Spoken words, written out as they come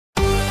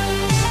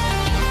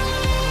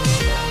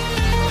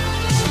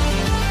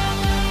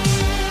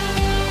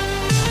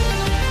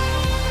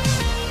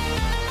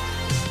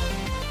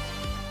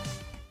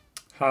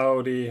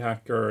Howdy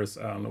hackers,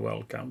 and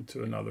welcome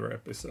to another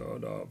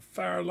episode of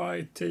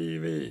FairLight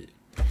TV.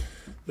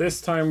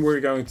 This time we're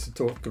going to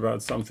talk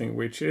about something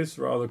which is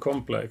rather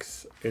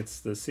complex.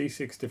 It's the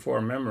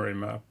C64 memory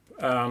map,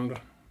 and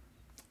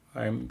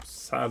I'm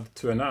sad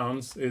to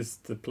announce is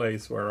the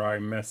place where I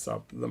mess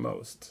up the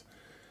most.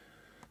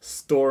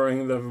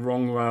 Storing the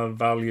wrong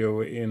value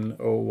in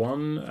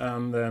 01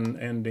 and then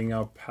ending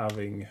up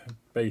having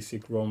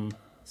basic ROM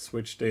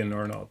switched in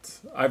or not.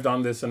 I've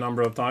done this a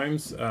number of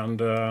times, and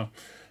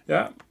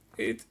yeah,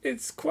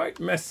 it's quite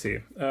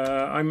messy,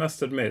 I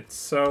must admit.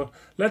 So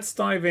let's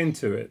dive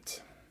into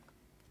it.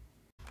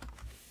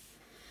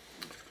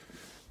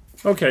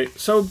 Okay,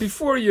 so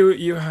before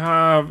you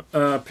have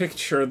a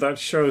picture that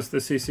shows the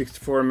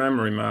C64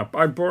 memory map.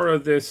 I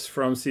borrowed this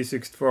from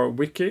C64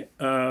 Wiki,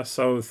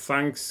 so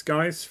thanks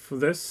guys for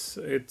this.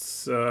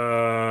 It's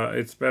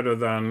better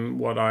than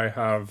what I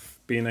have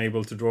been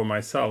able to draw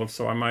myself,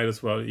 so I might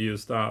as well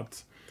use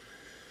that.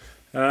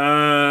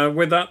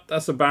 With that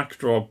as a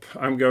backdrop,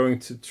 I'm going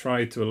to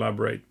try to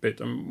elaborate a bit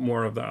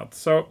more of that.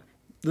 So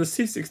the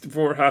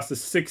C64 has a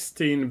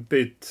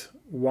 16-bit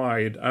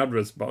wide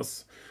address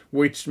bus,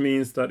 which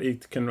means that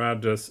it can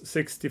address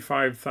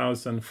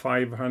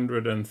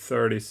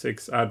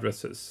 65,536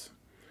 addresses.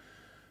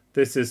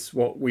 This is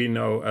what we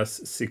know as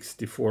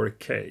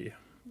 64K,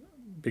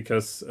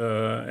 because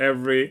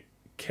every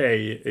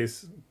K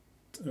is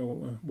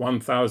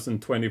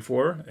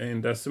 1024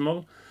 in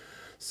decimal.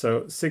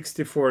 So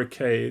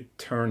 64K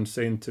turns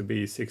into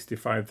be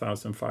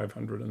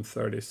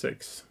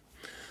 65,536.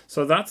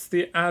 So that's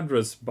the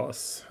address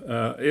bus.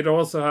 It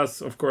also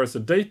has, of course, a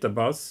data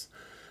bus,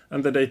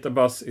 and the data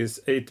bus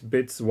is 8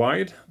 bits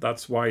wide.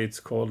 That's why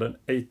it's called an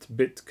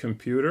 8-bit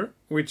computer,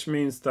 which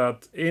means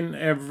that in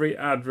every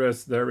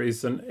address there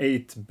is an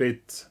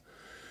 8-bit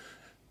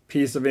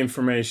piece of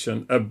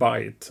information, a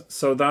byte.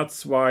 So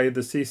that's why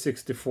the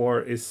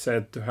C64 is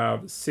said to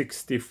have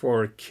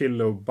 64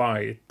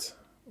 kilobyte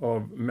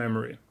of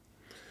memory.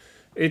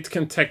 It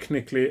can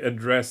technically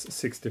address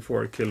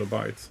 64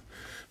 kilobytes.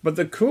 But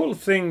the cool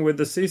thing with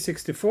the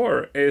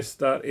C64 is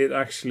that it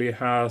actually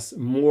has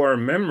more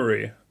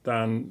memory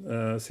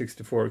than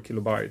 64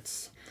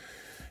 kilobytes.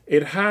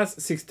 It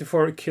has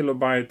 64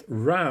 kilobyte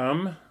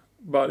RAM,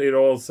 but it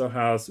also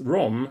has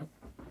ROM.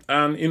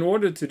 And in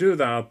order to do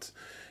that,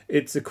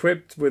 it's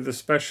equipped with a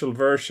special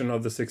version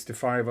of the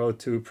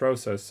 6502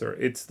 processor.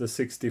 It's the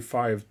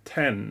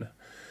 6510.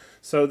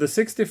 So the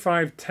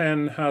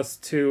 6510 has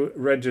two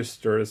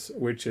registers,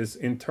 which is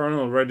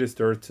internal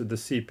register to the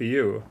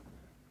CPU.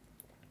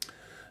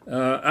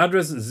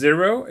 Address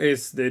 0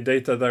 is the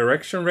data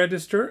direction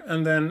register,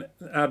 and then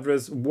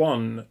address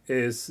 1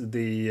 is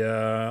the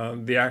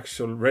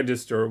actual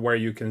register where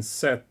you can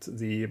set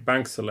the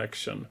bank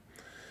selection.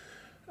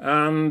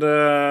 And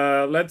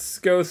let's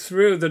go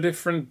through the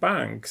different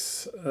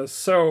banks.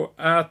 So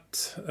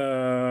at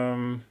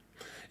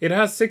it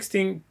has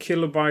 16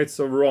 kilobytes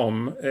of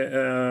ROM.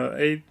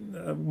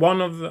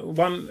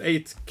 One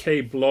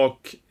 8K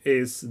block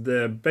is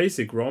the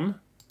basic ROM.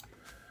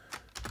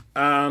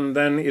 And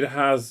then it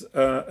has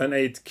an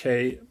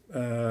 8K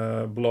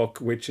block,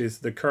 which is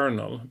the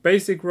kernel.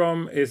 Basic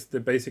ROM is the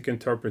basic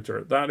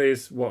interpreter. That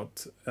is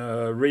what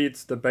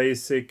reads the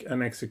basic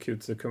and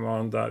executes the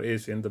command that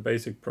is in the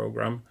basic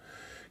program.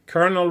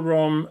 Kernel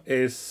ROM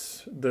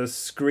is the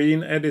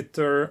screen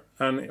editor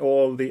and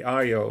all the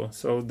I/O.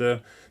 So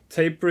the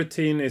tape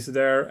routine is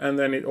there, and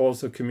then it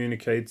also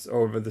communicates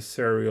over the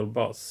serial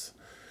bus.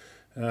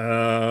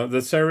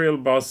 The serial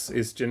bus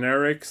is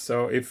generic,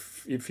 so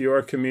if you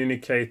are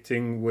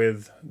communicating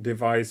with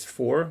device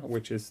 4,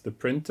 which is the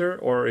printer,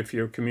 or if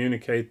you're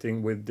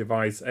communicating with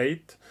device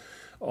 8,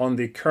 on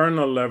the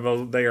kernel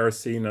level they are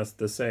seen as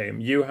the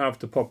same. You have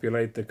to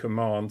populate the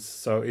commands,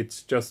 so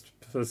it's just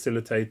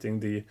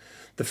facilitating the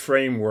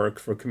framework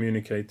for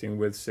communicating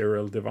with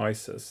serial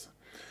devices.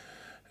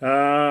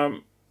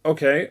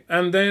 Okay,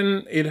 and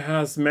then it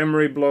has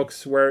memory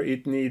blocks where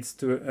it needs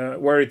to,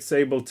 where it's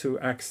able to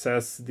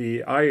access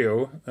the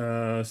I/O.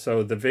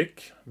 So the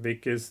VIC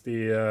is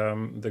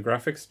the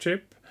graphics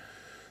chip,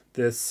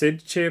 the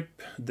SID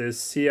chip, the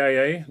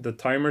CIA, the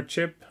timer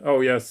chip.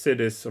 Oh yeah, SID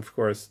is of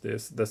course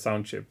the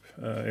sound chip.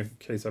 In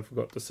case I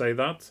forgot to say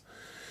that.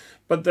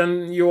 But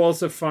then you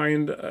also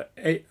find a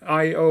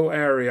I/O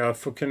area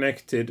for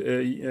connected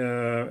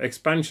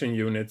expansion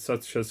units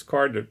such as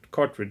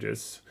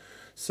cartridges.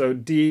 So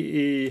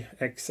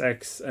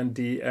DEXX and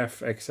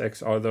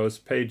DFXX are those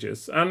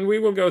pages. And we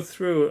will go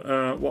through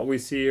what we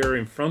see here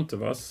in front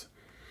of us.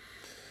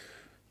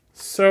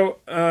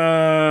 So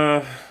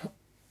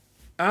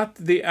at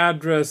the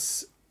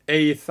address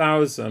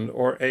A1000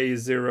 or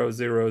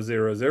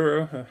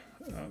A0000,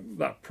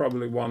 that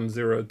probably 1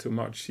 0 too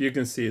much. You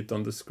can see it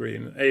on the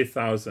screen.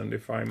 A1000,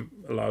 if I'm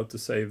allowed to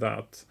say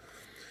that,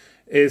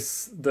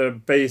 is the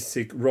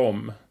basic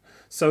ROM.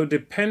 So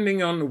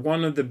depending on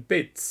one of the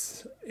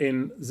bits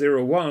in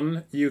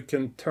 01, you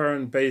can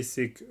turn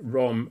basic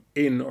ROM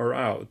in or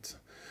out.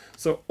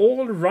 So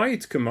all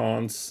write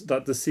commands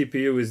that the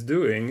CPU is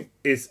doing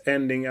is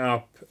ending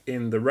up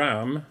in the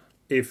RAM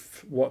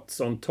if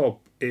what's on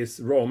top is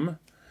ROM.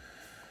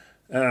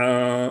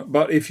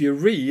 But if you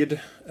read,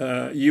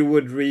 you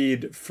would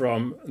read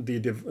from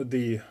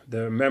the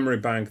memory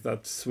bank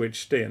that's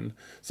switched in.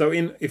 So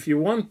if you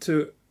want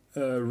to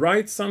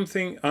write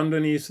something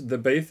underneath the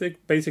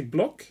basic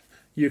block,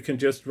 you can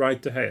just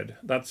write ahead.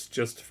 That's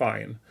just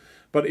fine.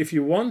 But if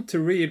you want to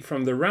read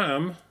from the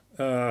RAM,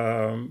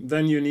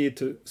 then you need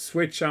to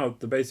switch out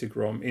the basic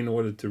ROM in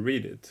order to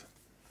read it.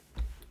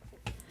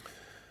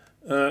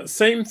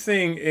 Same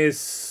thing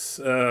is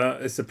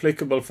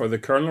applicable for the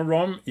kernel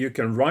ROM. You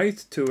can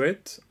write to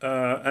it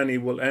and it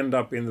will end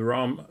up in the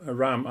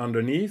RAM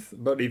underneath.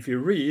 But if you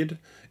read,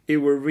 it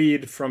will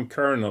read from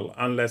kernel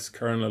unless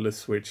kernel is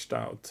switched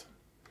out.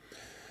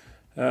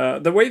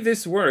 The way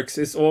this works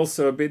is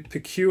also a bit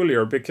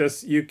peculiar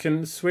because you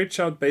can switch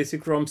out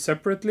basic ROM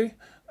separately,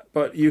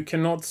 but you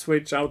cannot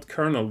switch out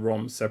kernel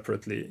ROM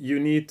separately. You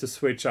need to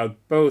switch out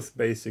both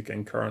basic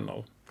and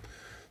kernel.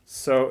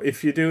 So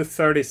if you do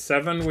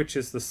 37, which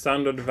is the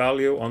standard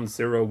value on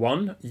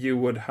 01, you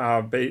would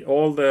have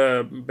all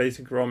the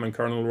basic ROM and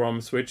kernel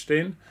ROM switched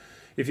in.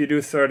 If you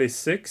do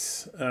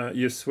 36,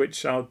 you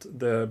switch out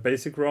the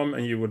basic ROM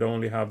and you would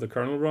only have the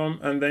kernel ROM.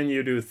 And then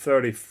you do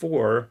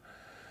 34,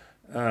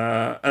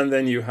 and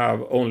then you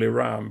have only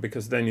RAM,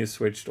 because then you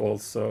switched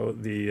also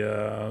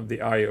the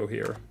I/O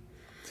here.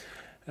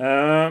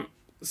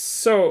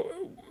 So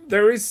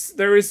there is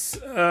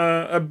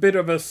a bit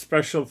of a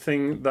special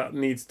thing that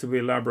needs to be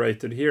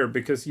elaborated here,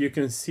 because you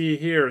can see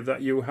here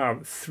that you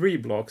have 3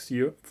 blocks.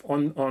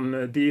 On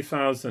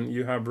D1000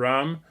 you have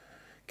RAM,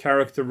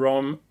 character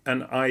ROM,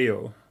 and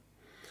I/O.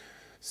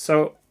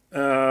 So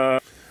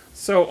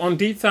on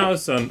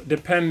D1000,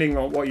 depending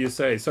on what you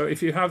say, so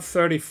if you have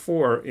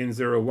 34 in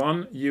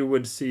 01, you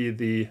would see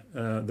the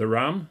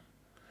RAM.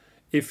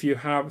 If you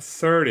have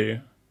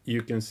 30,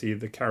 you can see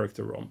the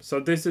character ROM. So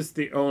this is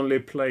the only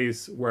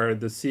place where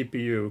the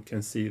CPU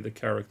can see the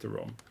character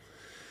ROM.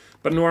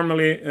 But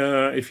normally,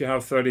 if you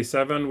have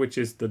 37, which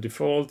is the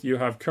default, you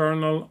have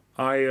kernel,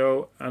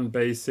 I/O, and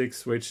basic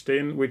switched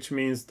in, which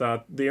means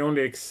that the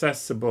only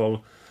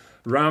accessible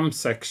RAM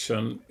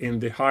section in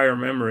the higher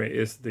memory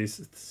is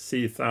this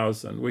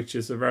C1000, which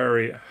is a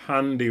very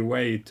handy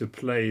way to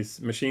place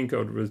machine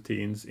code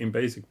routines in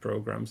basic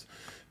programs,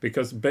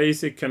 because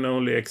basic can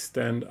only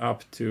extend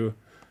up to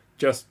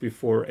just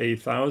before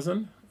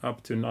 8000,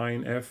 up to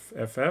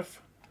 9FFF.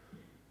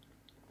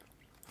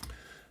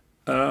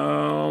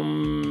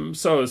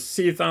 So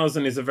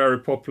C1000 is a very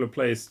popular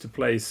place to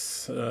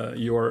place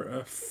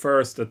your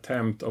first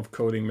attempt of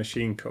coding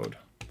machine code.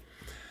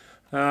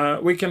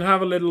 We can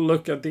have a little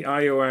look at the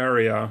I/O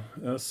area.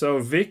 So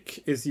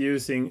VIC is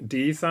using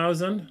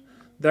D1000.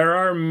 There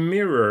are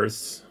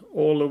mirrors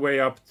all the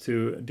way up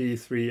to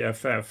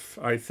D3FF.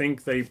 I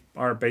think they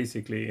are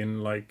basically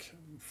in like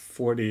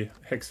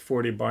hex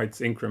 40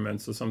 bytes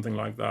increments or something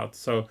like that.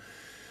 So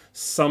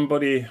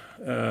somebody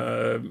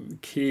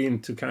keen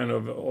to kind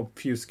of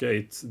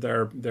obfuscate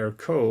their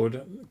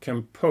code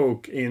can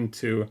poke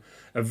into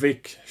a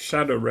VIC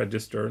shadow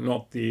register,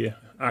 not the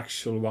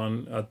actual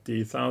one at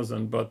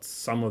D1000, but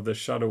some of the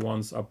shadow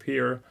ones up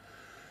here.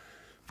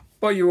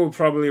 But you will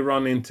probably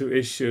run into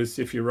issues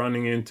if you're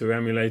running into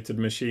emulated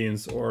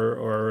machines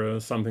or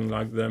something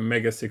like the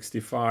Mega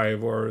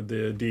 65 or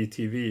the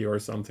DTV or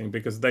something,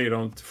 because they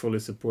don't fully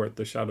support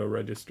the shadow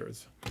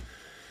registers.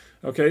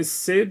 Okay,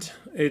 SID,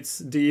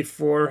 it's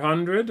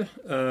D400.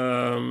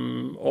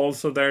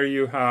 Also there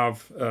you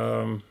have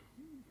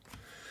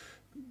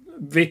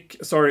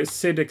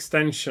SID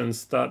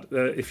extensions that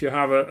if you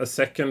have a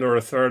second or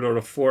a third or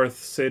a fourth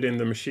SID in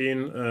the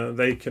machine,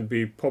 they can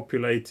be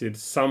populated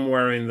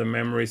somewhere in the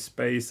memory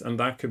space, and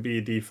that could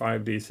be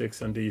D5,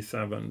 D6, and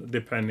D7,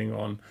 depending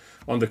on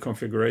the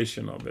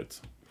configuration of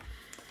it.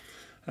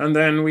 And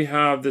then we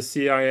have the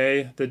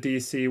CIA, the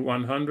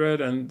DC100,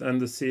 and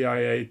the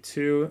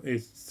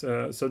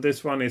CIA2. So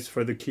this one is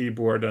for the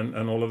keyboard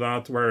and all of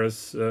that,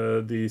 whereas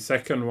the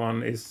second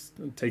one is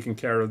taking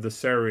care of the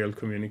serial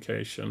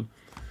communication.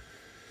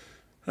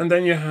 And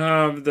then you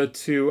have the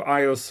 2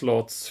 I/O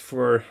slots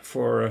for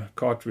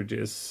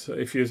cartridges.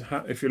 If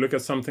you look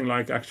at something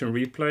like Action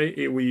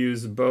Replay, we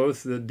use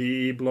both the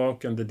DE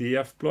block and the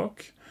DF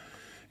block.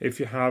 If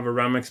you have a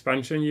RAM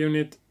expansion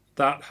unit,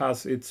 that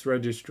has its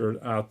registered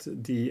at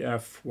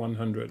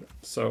DF100.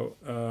 So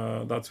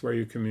that's where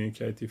you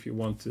communicate if you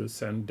want to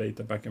send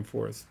data back and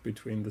forth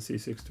between the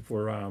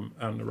C64 RAM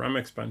and the RAM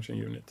expansion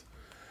unit.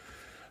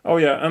 Oh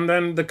yeah, and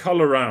then the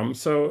color RAM.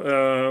 So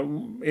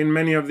in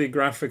many of the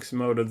graphics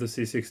mode of the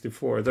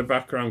C64, the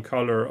background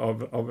color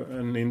of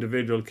an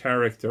individual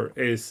character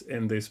is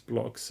in this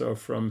block. So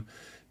from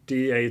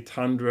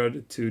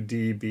D800 to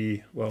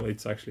DB, well,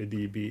 it's actually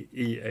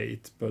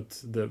DBE8,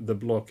 but the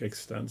block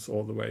extends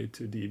all the way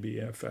to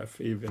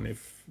DBFF, even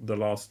if the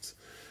last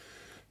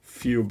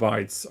few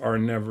bytes are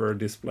never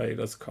displayed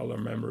as color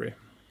memory.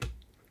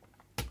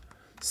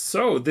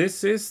 So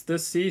this is the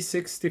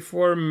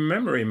C64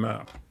 memory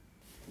map.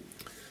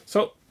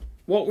 So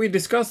what we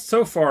discussed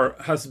so far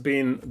has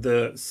been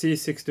the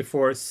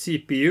C64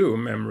 CPU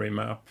memory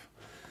map.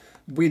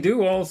 We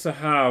do also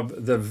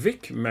have the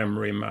VIC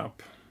memory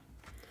map.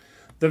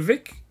 The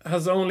VIC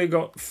has only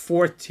got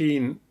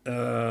 14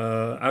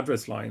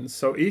 address lines,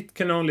 so it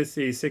can only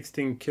see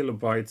 16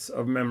 kilobytes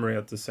of memory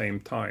at the same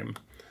time.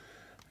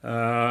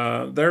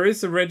 There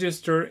is a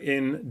register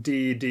in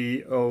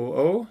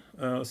DD00,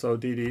 so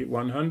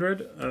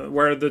DD100,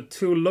 where the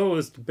two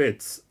lowest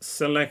bits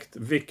select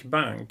VIC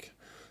bank.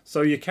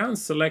 So you can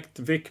select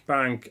VIC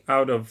bank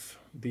out of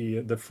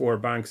the 4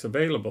 banks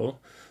available.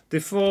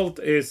 Default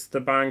is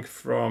the bank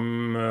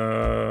from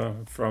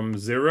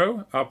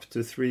 0 up to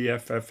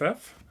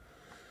 3FFF.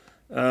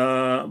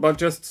 But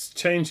just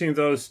changing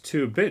those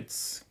 2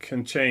 bits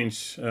can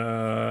change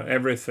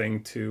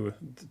everything to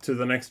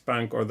the next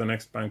bank or the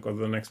next bank or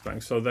the next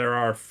bank. So there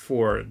are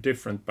 4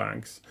 different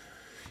banks.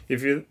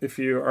 If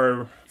you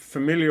are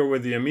familiar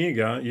with the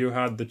Amiga, you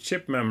had the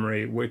chip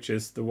memory, which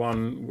is the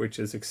one which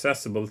is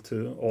accessible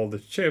to all the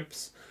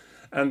chips.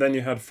 And then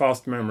you had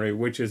fast memory,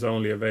 which is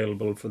only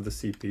available for the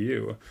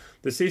CPU.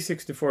 The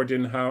C64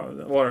 didn't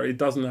have, or it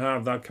doesn't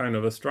have that kind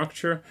of a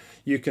structure.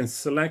 You can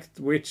select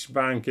which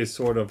bank is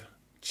sort of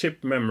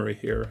chip memory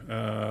here,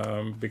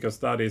 because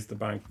that is the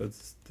bank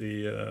that's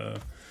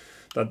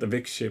that the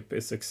VIC chip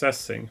is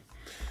accessing.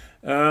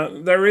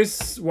 There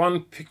is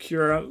one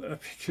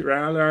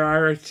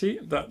peculiarity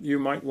that you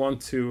might want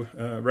to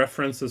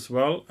reference as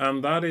well,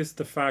 and that is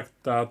the fact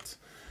that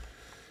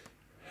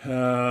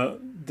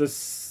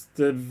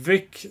the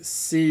VIC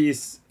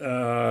sees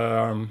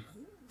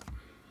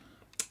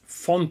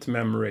font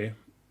memory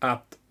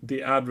at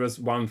the address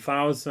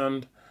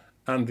 1000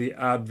 and the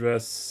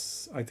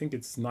address, I think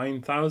it's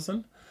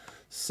 9000.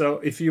 So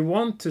if you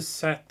want to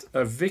set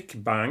a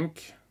VIC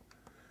bank,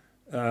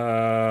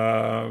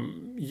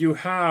 you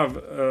have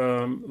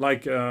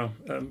like a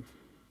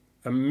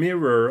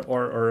mirror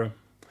or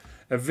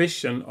a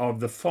vision of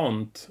the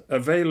font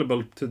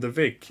available to the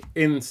VIC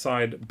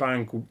inside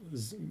bank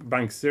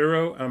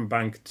 0 and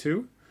bank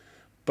 2,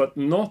 but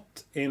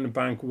not in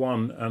bank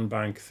 1 and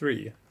bank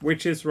 3,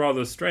 which is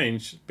rather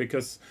strange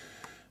because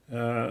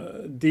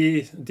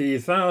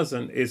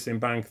D1000 is in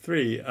bank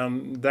 3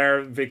 and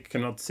there VIC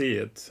cannot see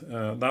it.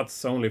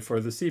 That's only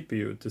for the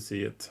CPU to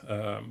see it.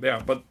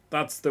 Yeah, but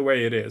that's the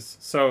way it is.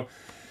 So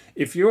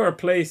if you are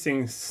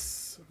placing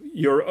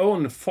your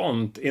own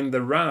font in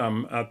the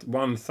RAM at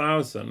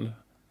 1000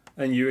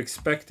 and you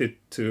expect it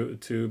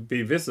to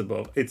be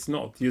visible, it's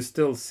not. You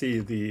still see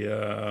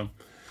the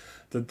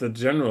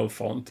general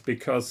font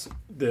because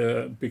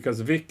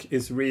VIC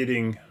is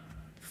reading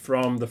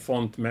from the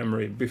font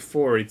memory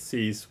before it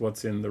sees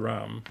what's in the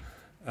RAM.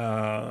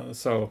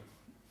 So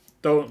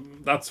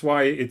that's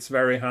why it's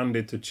very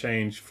handy to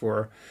change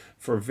for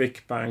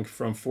VIC bank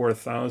from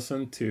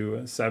 4000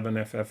 to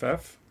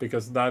 7FFF,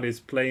 because that is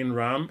plain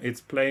RAM.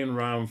 It's plain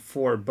RAM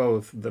for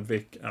both the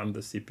VIC and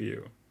the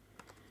CPU.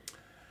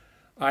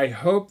 I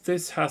hope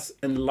this has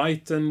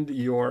enlightened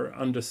your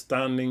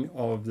understanding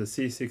of the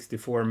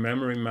C64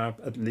 memory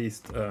map, at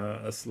least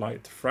a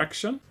slight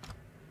fraction.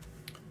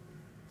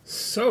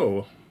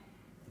 So,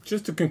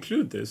 just to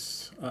conclude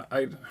this,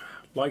 I'd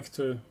like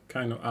to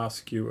kind of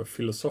ask you a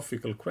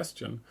philosophical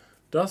question.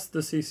 Does the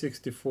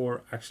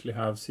C64 actually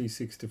have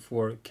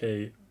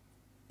 64K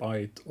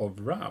byte of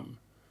RAM?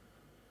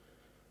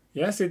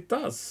 Yes, it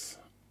does.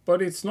 But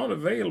it's not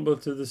available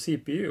to the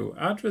CPU.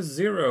 Address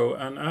 0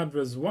 and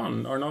address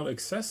 1 are not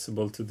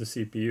accessible to the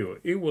CPU.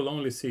 It will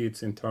only see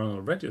its internal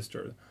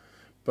register.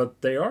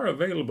 But they are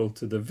available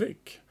to the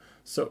VIC.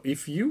 So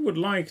if you would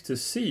like to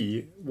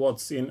see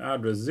what's in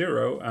address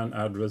 0 and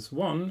address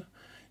 1,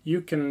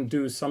 you can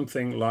do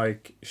something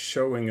like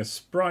showing a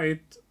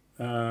sprite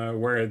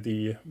where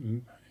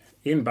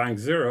in bank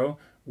 0,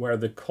 where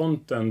the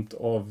content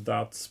of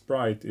that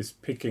sprite is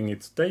picking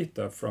its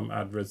data from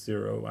address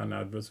 0 and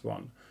address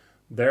 1.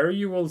 There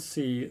you will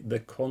see the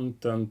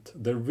content,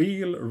 the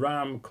real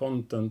RAM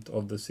content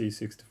of the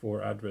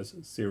C64 address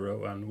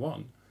 0 and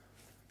 1.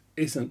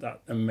 Isn't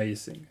that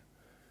amazing?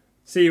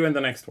 See you in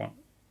the next one.